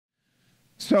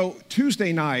So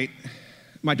Tuesday night,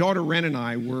 my daughter Ren and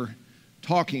I were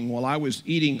talking while I was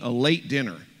eating a late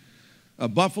dinner, a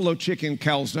buffalo chicken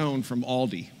calzone from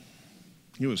Aldi.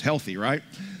 It was healthy, right?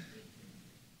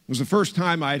 It was the first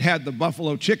time I'd had the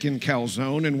buffalo chicken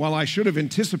calzone, and while I should have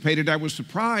anticipated, I was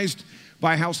surprised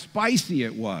by how spicy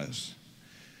it was.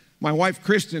 My wife,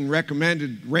 Kristen,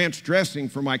 recommended ranch dressing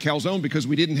for my calzone because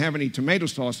we didn't have any tomato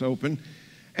sauce open,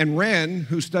 and Ren,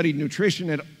 who studied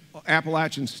nutrition at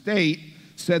Appalachian State,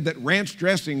 said that ranch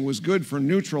dressing was good for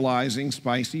neutralizing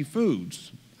spicy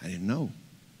foods. I didn't know.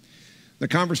 The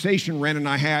conversation Ren and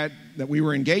I had that we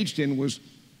were engaged in was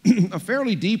a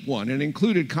fairly deep one and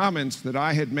included comments that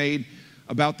I had made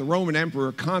about the Roman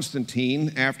Emperor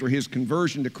Constantine after his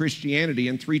conversion to Christianity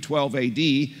in 312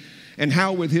 AD, and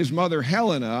how with his mother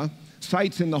Helena,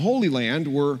 sites in the Holy Land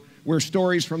where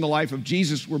stories from the life of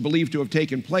Jesus were believed to have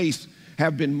taken place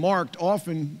have been marked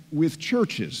often with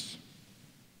churches.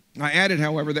 I added,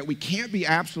 however, that we can't be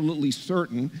absolutely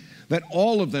certain that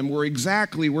all of them were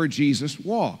exactly where Jesus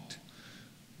walked.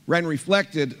 Ren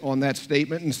reflected on that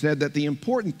statement and said that the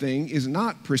important thing is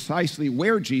not precisely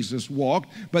where Jesus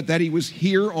walked, but that he was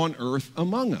here on earth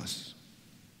among us.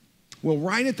 Well,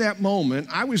 right at that moment,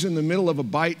 I was in the middle of a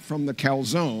bite from the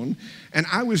calzone, and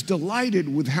I was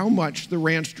delighted with how much the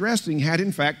ranch dressing had,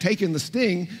 in fact, taken the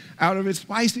sting out of its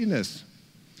spiciness.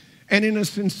 And in a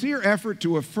sincere effort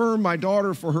to affirm my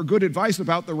daughter for her good advice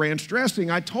about the ranch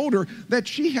dressing, I told her that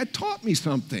she had taught me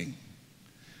something.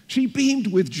 She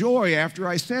beamed with joy after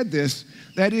I said this,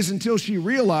 that is, until she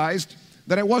realized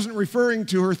that I wasn't referring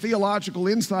to her theological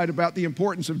insight about the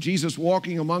importance of Jesus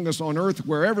walking among us on earth,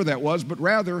 wherever that was, but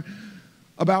rather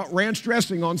about ranch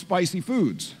dressing on spicy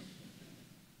foods.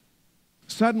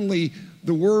 Suddenly,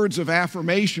 the words of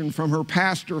affirmation from her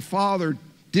pastor father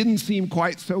didn't seem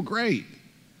quite so great.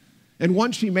 And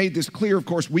once she made this clear, of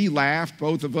course, we laughed,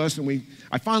 both of us, and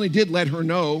I finally did let her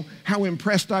know how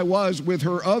impressed I was with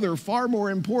her other, far more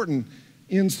important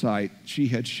insight she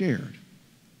had shared.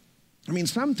 I mean,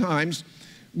 sometimes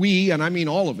we, and I mean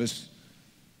all of us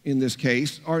in this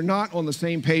case, are not on the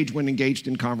same page when engaged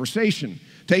in conversation.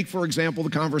 Take, for example, the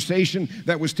conversation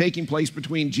that was taking place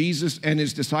between Jesus and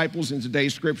his disciples in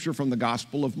today's scripture from the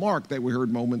Gospel of Mark that we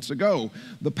heard moments ago.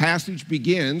 The passage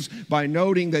begins by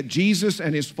noting that Jesus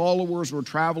and his followers were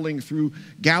traveling through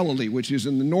Galilee, which is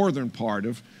in the northern part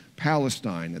of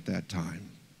Palestine at that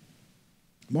time.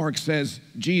 Mark says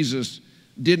Jesus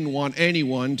didn't want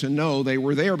anyone to know they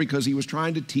were there because he was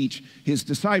trying to teach his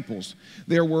disciples.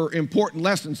 There were important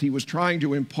lessons he was trying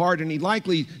to impart, and he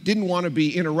likely didn't want to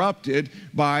be interrupted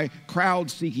by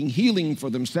crowds seeking healing for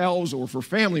themselves or for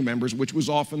family members, which was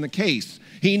often the case.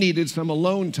 He needed some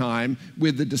alone time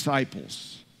with the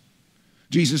disciples.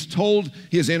 Jesus told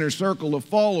his inner circle of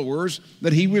followers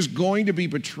that he was going to be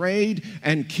betrayed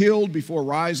and killed before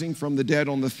rising from the dead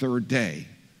on the third day.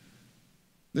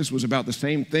 This was about the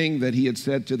same thing that he had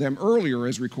said to them earlier,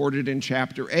 as recorded in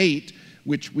chapter 8,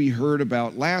 which we heard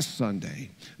about last Sunday.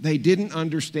 They didn't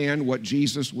understand what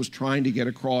Jesus was trying to get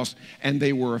across, and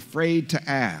they were afraid to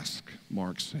ask,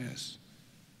 Mark says.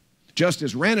 Just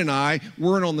as Ren and I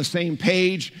weren't on the same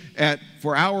page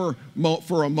for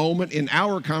a moment in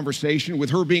our conversation, with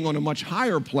her being on a much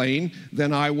higher plane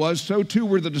than I was, so too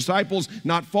were the disciples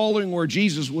not following where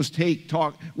Jesus was trying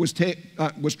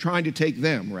to take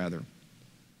them, rather.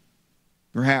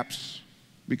 Perhaps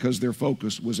because their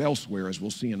focus was elsewhere, as we'll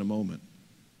see in a moment.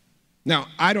 Now,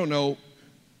 I don't know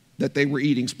that they were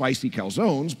eating spicy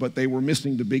calzones, but they were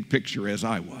missing the big picture as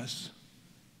I was.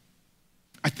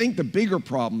 I think the bigger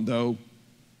problem, though,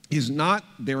 is not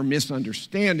their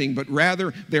misunderstanding, but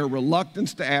rather their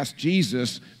reluctance to ask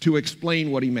Jesus to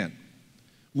explain what he meant.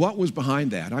 What was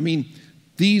behind that? I mean,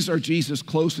 these are Jesus'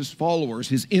 closest followers,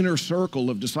 his inner circle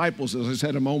of disciples, as I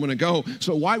said a moment ago.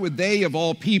 So why would they, of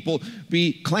all people,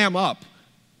 clam up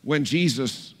when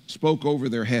Jesus spoke over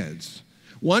their heads?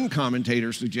 One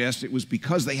commentator suggests it was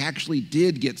because they actually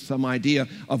did get some idea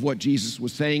of what Jesus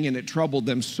was saying, and it troubled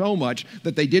them so much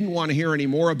that they didn't want to hear any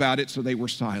more about it, so they were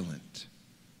silent.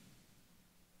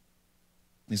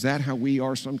 Is that how we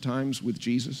are sometimes with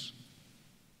Jesus?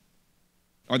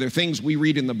 Are there things we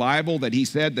read in the Bible that he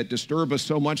said that disturb us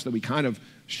so much that we kind of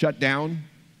shut down?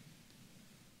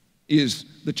 Is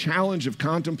the challenge of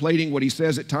contemplating what he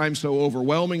says at times so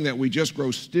overwhelming that we just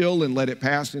grow still and let it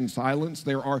pass in silence?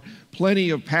 There are plenty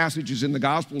of passages in the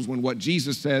Gospels when what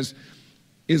Jesus says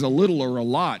is a little or a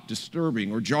lot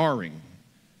disturbing or jarring.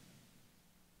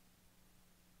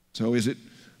 So is it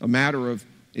a matter of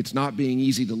it's not being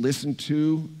easy to listen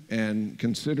to and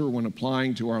consider when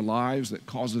applying to our lives that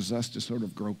causes us to sort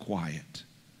of grow quiet?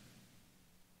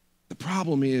 The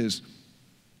problem is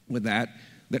with that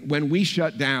that when we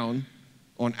shut down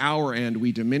on our end,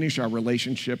 we diminish our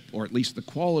relationship, or at least the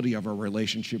quality of our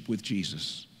relationship with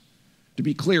Jesus. To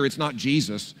be clear, it's not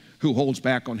Jesus who holds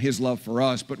back on his love for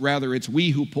us, but rather it's we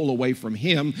who pull away from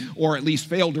him, or at least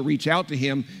fail to reach out to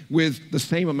him with the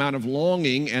same amount of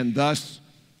longing and thus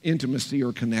intimacy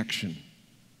or connection.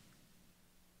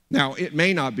 Now, it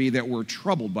may not be that we're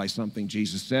troubled by something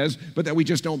Jesus says, but that we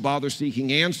just don't bother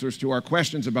seeking answers to our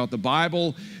questions about the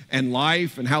Bible and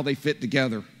life and how they fit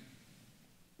together.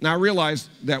 Now, I realize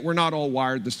that we're not all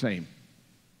wired the same.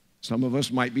 Some of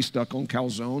us might be stuck on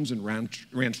calzones and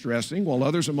ranch dressing, while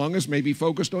others among us may be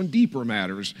focused on deeper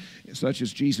matters, such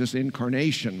as Jesus'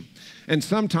 incarnation. And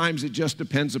sometimes it just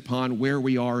depends upon where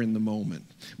we are in the moment.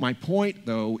 My point,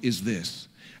 though, is this.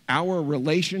 Our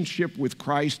relationship with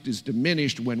Christ is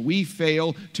diminished when we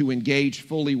fail to engage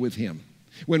fully with him.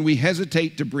 When we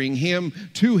hesitate to bring him,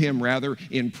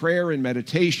 in prayer and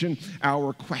meditation,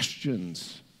 our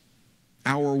questions,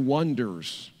 our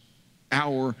wonders,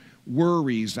 our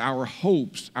worries, our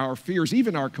hopes, our fears,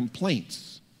 even our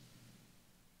complaints.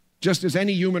 Just as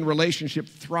any human relationship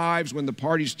thrives when the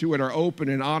parties to it are open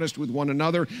and honest with one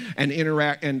another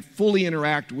and fully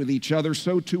interact with each other,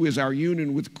 so too is our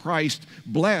union with Christ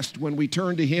blessed when we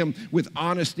turn to him with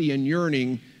honesty and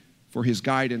yearning for his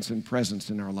guidance and presence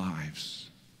in our lives.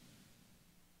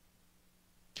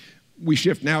 We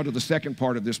shift now to the second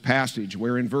part of this passage,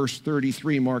 where in verse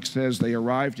 33, Mark says they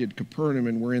arrived at Capernaum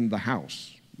and were in the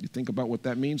house. You think about what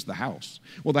that means, the house.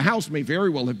 Well, the house may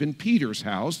very well have been Peter's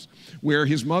house, where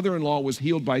his mother-in-law was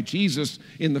healed by Jesus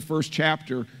in the first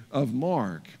chapter of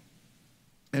Mark,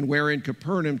 and where in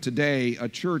Capernaum today a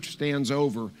church stands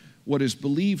over what is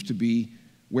believed to be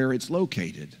where it's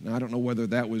located. Now, I don't know whether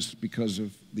that was because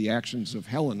of the actions of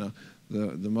Helena,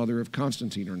 the mother of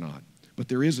Constantine, or not, but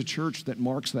there is a church that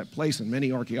marks that place, and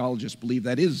many archaeologists believe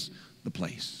that is the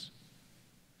place.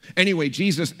 Anyway,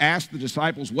 Jesus asked the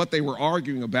disciples what they were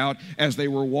arguing about as they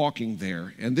were walking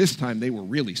there. And this time they were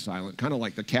really silent, kind of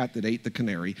like the cat that ate the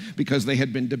canary, because they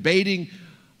had been debating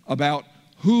about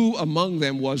who among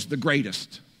them was the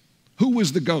greatest. Who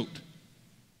was the goat?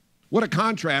 What a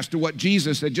contrast to what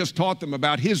Jesus had just taught them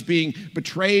about his being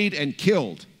betrayed and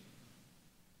killed.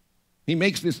 He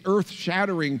makes this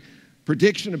earth-shattering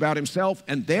prediction about himself,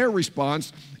 and their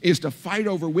response is to fight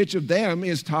over which of them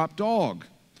is top dog.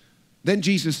 Then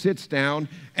Jesus sits down,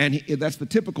 and that's the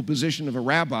typical position of a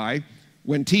rabbi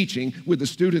when teaching, with the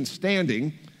students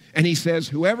standing, and he says,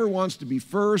 whoever wants to be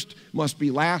first must be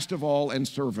last of all and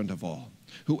servant of all.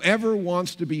 Whoever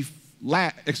wants to be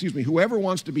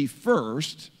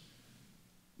first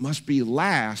must be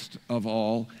last of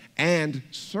all and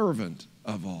servant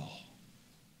of all.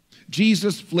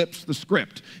 Jesus flips the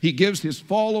script. He gives his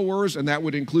followers, and that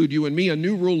would include you and me, a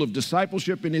new rule of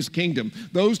discipleship in his kingdom.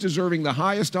 Those deserving the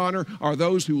highest honor are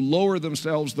those who lower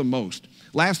themselves the most.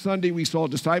 Last Sunday, we saw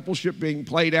discipleship being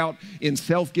played out in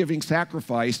self-giving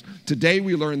sacrifice. Today,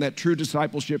 we learn that true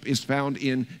discipleship is found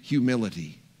in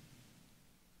humility.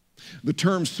 The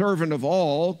term servant of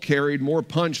all carried more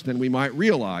punch than we might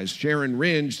realize. Sharon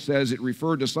Ringe says it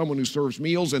referred to someone who serves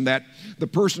meals, and that the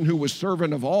person who was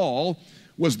servant of all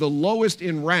was the lowest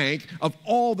in rank of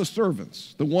all the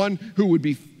servants, the one who would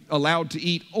be allowed to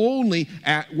eat only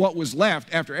at what was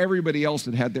left after everybody else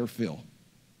had had their fill.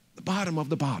 The bottom of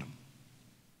the bottom.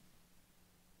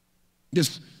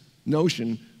 This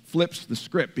notion flips the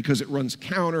script because it runs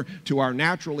counter to our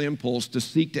natural impulse to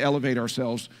seek to elevate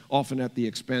ourselves, often at the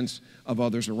expense of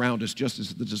others around us, just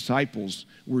as the disciples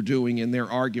were doing in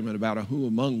their argument about who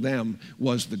among them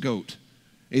was the goat.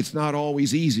 It's not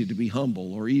always easy to be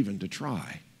humble or even to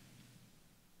try.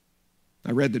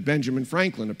 I read that Benjamin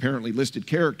Franklin apparently listed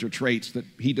character traits that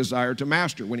he desired to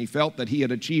master. When he felt that he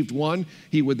had achieved one,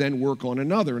 he would then work on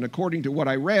another. And according to what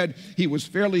I read, he was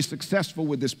fairly successful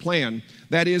with this plan.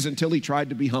 That is, until he tried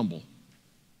to be humble.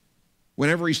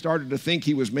 Whenever he started to think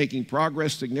he was making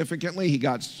progress significantly, he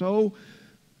got so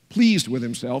pleased with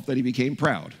himself that he became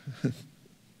proud.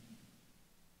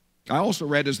 I also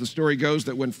read, as the story goes,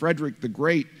 that when Frederick the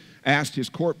Great asked his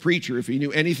court preacher if he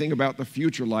knew anything about the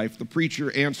future life, the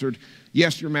preacher answered,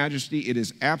 "Yes, Your Majesty, it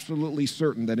is absolutely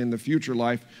certain that in the future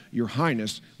life, Your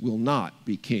Highness will not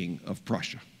be King of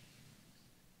Prussia."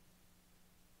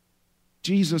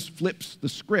 Jesus flips the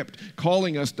script,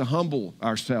 calling us to humble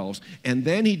ourselves. And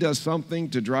then he does something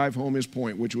to drive home his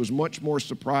point, which was much more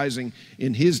surprising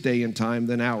in his day and time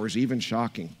than ours, even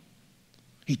shocking.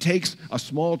 He takes a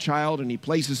small child and he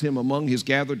places him among his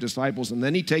gathered disciples, and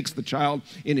then he takes the child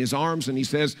in his arms and he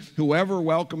says, "Whoever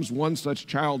welcomes one such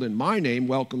child in my name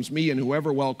welcomes me, and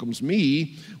whoever welcomes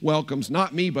me welcomes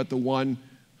not me, but the one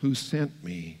who sent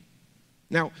me."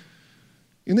 Now,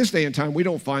 In this day and time, we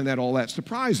don't find that all that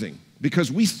surprising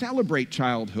because we celebrate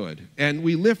childhood and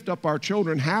we lift up our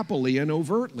children happily and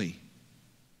overtly.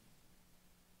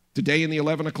 Today in the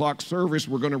 11 o'clock service,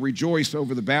 we're going to rejoice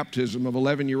over the baptism of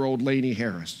 11-year-old Lainey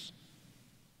Harris.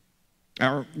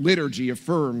 Our liturgy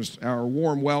affirms our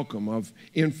warm welcome of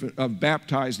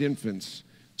baptized infants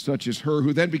such as her,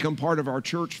 who then become part of our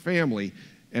church family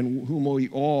and whom we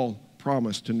all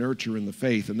promise to nurture in the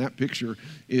faith. And that picture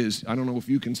is, I don't know if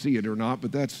you can see it or not,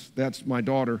 but that's my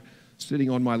daughter sitting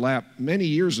on my lap many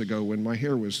years ago when my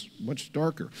hair was much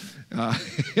darker.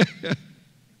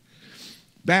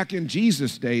 Back in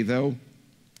Jesus' day, though,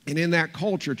 and in that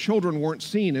culture, children weren't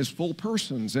seen as full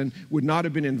persons and would not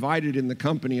have been invited in the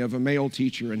company of a male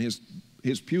teacher and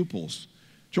his pupils.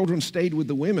 Children stayed with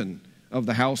the women of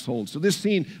the household. So this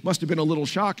scene must have been a little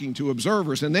shocking to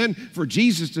observers. And then for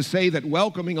Jesus to say that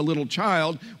welcoming a little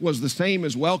child was the same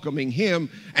as welcoming him,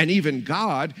 and even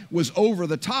God, was over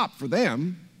the top for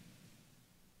them.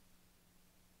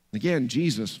 Again,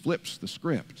 Jesus flips the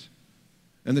script.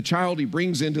 And the child he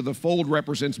brings into the fold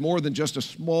represents more than just a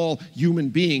small human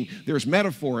being. There's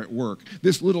metaphor at work.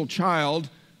 This little child,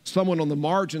 someone on the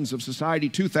margins of society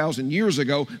 2,000 years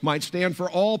ago, might stand for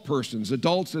all persons,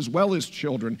 adults as well as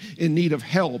children, in need of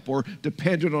help or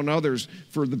dependent on others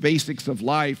for the basics of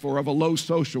life, or of a low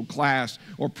social class,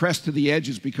 or pressed to the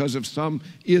edges because of some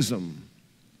ism.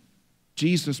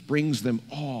 Jesus brings them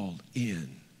all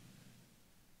in.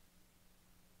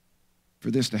 For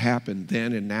this to happen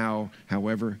then and now,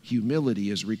 however,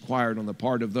 humility is required on the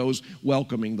part of those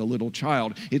welcoming the little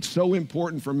child. It's so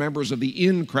important for members of the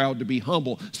in crowd to be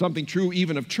humble, something true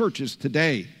even of churches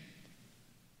today.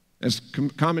 As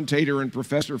commentator and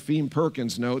Professor Feem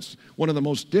Perkins notes, one of the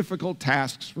most difficult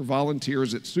tasks for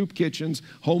volunteers at soup kitchens,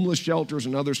 homeless shelters,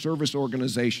 and other service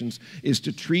organizations is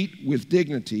to treat with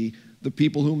dignity the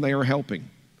people whom they are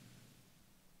helping.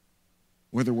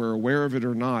 Whether we're aware of it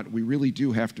or not, we really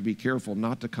do have to be careful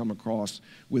not to come across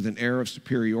with an air of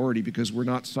superiority because we're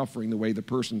not suffering the way the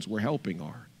persons we're helping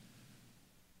are.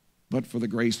 But for the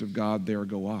grace of God, there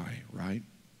go I, right?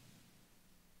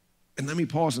 And let me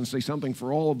pause and say something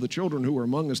for all of the children who are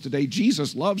among us today.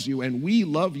 Jesus loves you, and we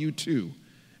love you too.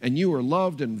 And you are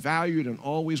loved and valued and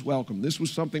always welcome. This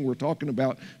was something we're talking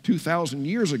about 2,000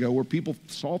 years ago where people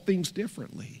saw things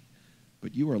differently.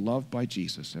 But you are loved by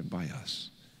Jesus and by us.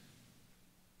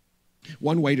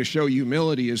 One way to show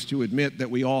humility is to admit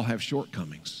that we all have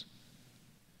shortcomings.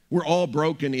 We're all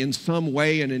broken in some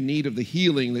way and in need of the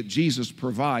healing that Jesus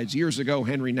provides. Years ago,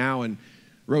 Henry Nouwen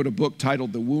wrote a book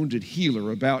titled The Wounded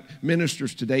Healer about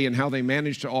ministers today and how they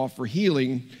manage to offer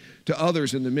healing to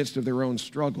others in the midst of their own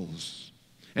struggles.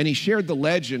 And he shared the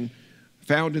legend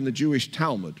found in the Jewish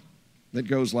Talmud that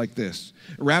goes like this.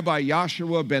 Rabbi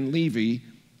Yashua ben Levi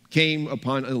came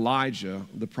upon Elijah,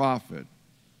 the prophet,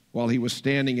 while he was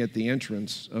standing at the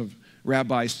entrance of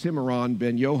Rabbi Cimarron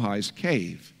ben Yohai's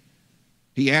cave.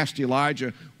 He asked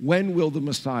Elijah, "When will the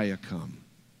Messiah come?"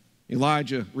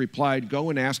 Elijah replied, "Go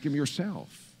and ask him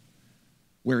yourself."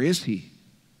 "Where is he?"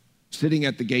 "Sitting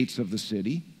at the gates of the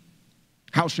city."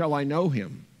 "How shall I know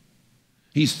him?"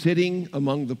 "He's sitting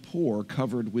among the poor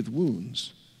covered with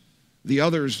wounds." The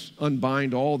others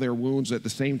unbind all their wounds at the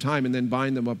same time and then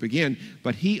bind them up again,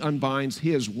 but he unbinds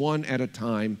his one at a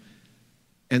time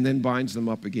and then binds them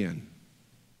up again,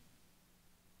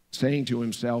 saying to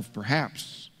himself,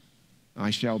 "Perhaps I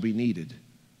shall be needed.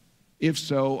 If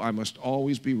so, I must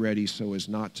always be ready so as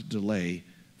not to delay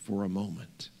for a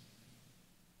moment."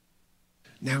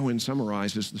 Nouwen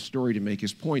summarizes the story to make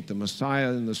his point. The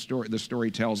Messiah in the story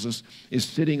tells us, is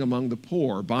sitting among the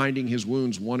poor, binding his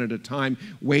wounds one at a time,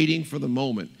 waiting for the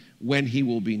moment when he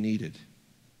will be needed.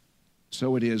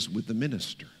 So it is with the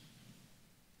minister.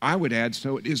 I would add,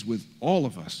 so it is with all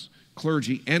of us,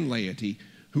 clergy and laity,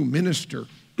 who minister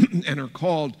and are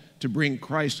called to bring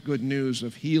Christ's good news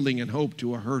of healing and hope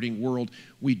to a hurting world.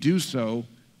 We do so,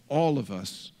 all of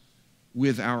us,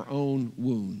 with our own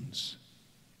wounds.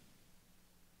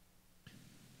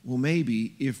 Well,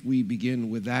 maybe if we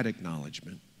begin with that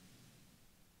acknowledgement,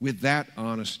 with that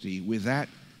honesty, with that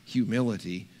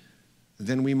humility,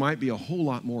 then we might be a whole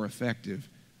lot more effective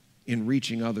in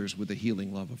reaching others with the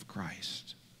healing love of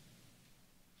Christ.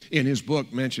 In his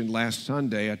book mentioned last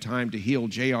Sunday, A Time to Heal,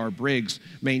 J.R. Briggs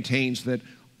maintains that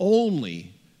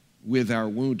only with our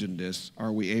woundedness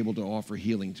are we able to offer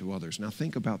healing to others. Now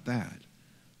think about that.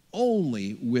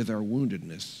 Only with our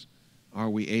woundedness are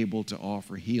we able to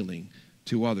offer healing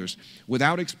to others.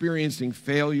 Without experiencing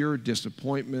failure,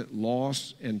 disappointment,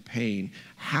 loss, and pain,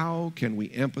 how can we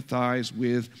empathize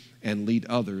with and lead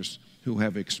others who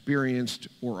have experienced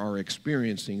or are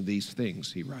experiencing these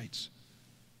things, he writes.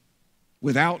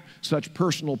 Without such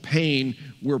personal pain,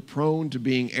 we're prone to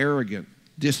being arrogant,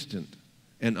 distant,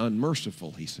 and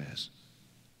unmerciful, he says.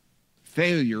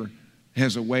 Failure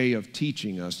has a way of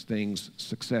teaching us things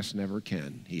success never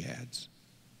can, he adds.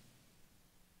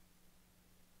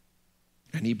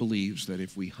 And he believes that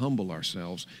if we humble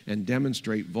ourselves and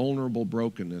demonstrate vulnerable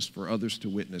brokenness for others to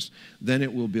witness, then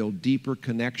it will build deeper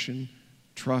connection,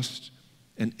 trust,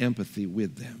 and empathy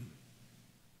with them.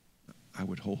 I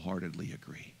would wholeheartedly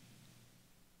agree.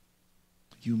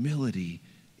 Humility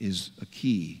is a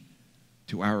key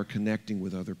to our connecting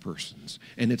with other persons,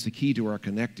 and it's a key to our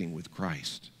connecting with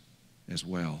Christ as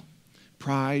well.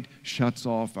 Pride shuts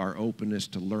off our openness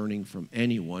to learning from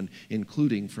anyone,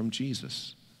 including from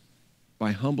Jesus.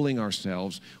 By humbling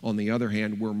ourselves, on the other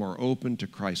hand, we're more open to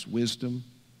Christ's wisdom,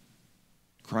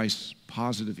 Christ's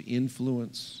positive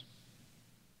influence,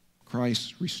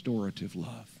 Christ's restorative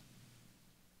love.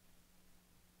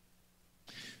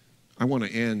 I want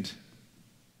to end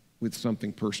with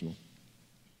something personal.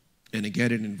 And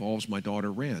again, it involves my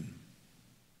daughter, Wren.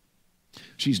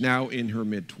 She's now in her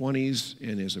mid-20s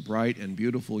and is a bright and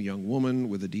beautiful young woman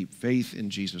with a deep faith in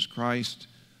Jesus Christ,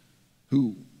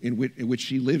 in which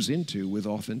she lives into with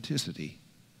authenticity.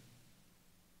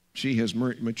 She has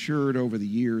matured over the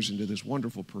years into this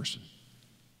wonderful person.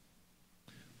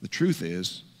 The truth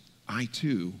is, I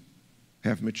too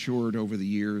have matured over the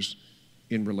years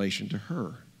in relation to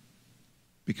her.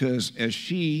 Because as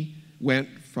she went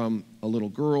from a little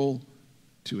girl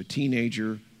to a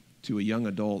teenager to a young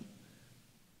adult,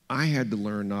 I had to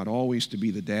learn not always to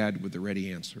be the dad with the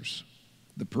ready answers,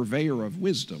 the purveyor of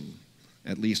wisdom,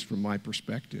 at least from my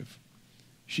perspective.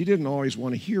 She didn't always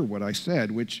want to hear what I said,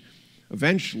 which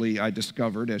eventually I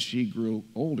discovered as she grew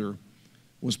older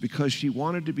was because she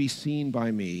wanted to be seen by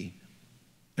me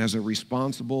as a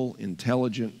responsible,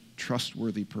 intelligent,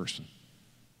 trustworthy person.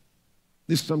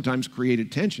 This sometimes created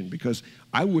tension because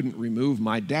I wouldn't remove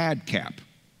my dad cap.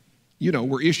 You know,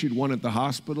 we're issued one at the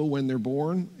hospital when they're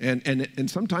born, and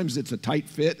sometimes it's a tight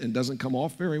fit and doesn't come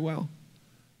off very well.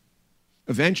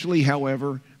 Eventually,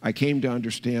 however, I came to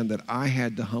understand that I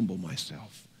had to humble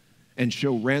myself and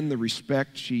show Wren the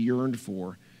respect she yearned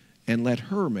for and let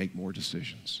her make more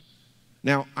decisions.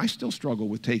 Now, I still struggle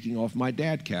with taking off my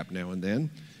dad cap now and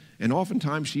then, and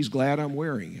oftentimes she's glad I'm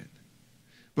wearing it.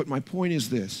 But my point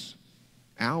is this: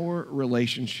 our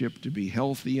relationship to be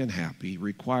healthy and happy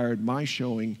required my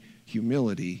showing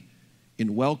humility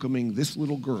in welcoming this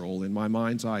little girl in my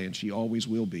mind's eye, and she always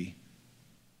will be,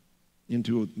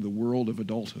 into the world of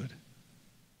adulthood.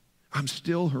 I'm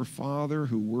still her father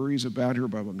who worries about her,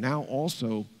 but I'm now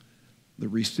also the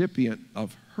recipient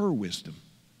of her wisdom,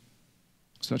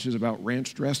 such as about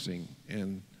ranch dressing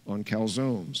and on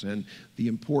calzones and the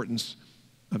importance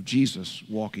of Jesus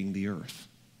walking the earth.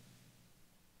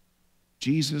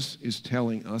 Jesus is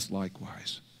telling us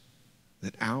likewise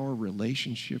that our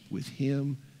relationship with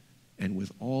him and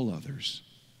with all others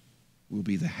will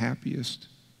be the happiest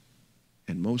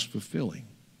and most fulfilling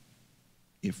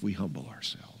if we humble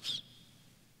ourselves.